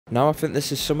Now I think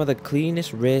this is some of the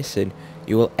cleanest racing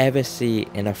you will ever see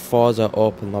in a Forza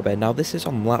open lobby. Now this is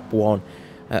on lap 1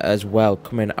 as well,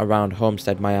 coming around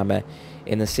Homestead, Miami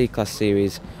in the C-Class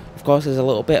series. Of course there's a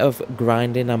little bit of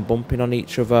grinding and bumping on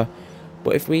each other,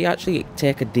 but if we actually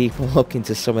take a deeper look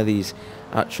into some of these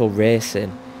actual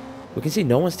racing, we can see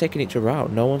no one's taking each other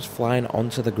out, no one's flying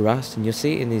onto the grass, and you'll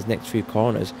see it in these next few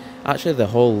corners. Actually the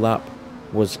whole lap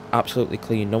was absolutely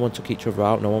clean, no one took each other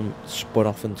out, no one spun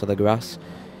off into the grass.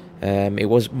 It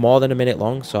was more than a minute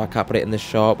long, so I can't put it in this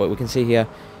short, but we can see here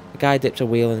the guy dipped a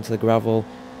wheel into the gravel.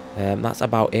 That's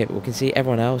about it. We can see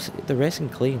everyone else, they're racing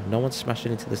clean, no one's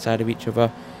smashing into the side of each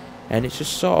other, and it's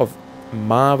just sort of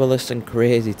marvellous and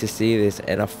crazy to see this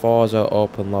in a Forza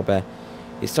open lobby.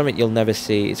 It's something you'll never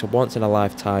see. It's a once in a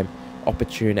lifetime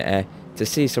opportunity to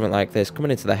see something like this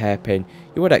coming into the hairpin.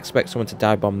 You would expect someone to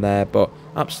dive bomb there, but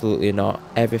absolutely not.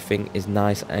 Everything is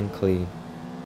nice and clean.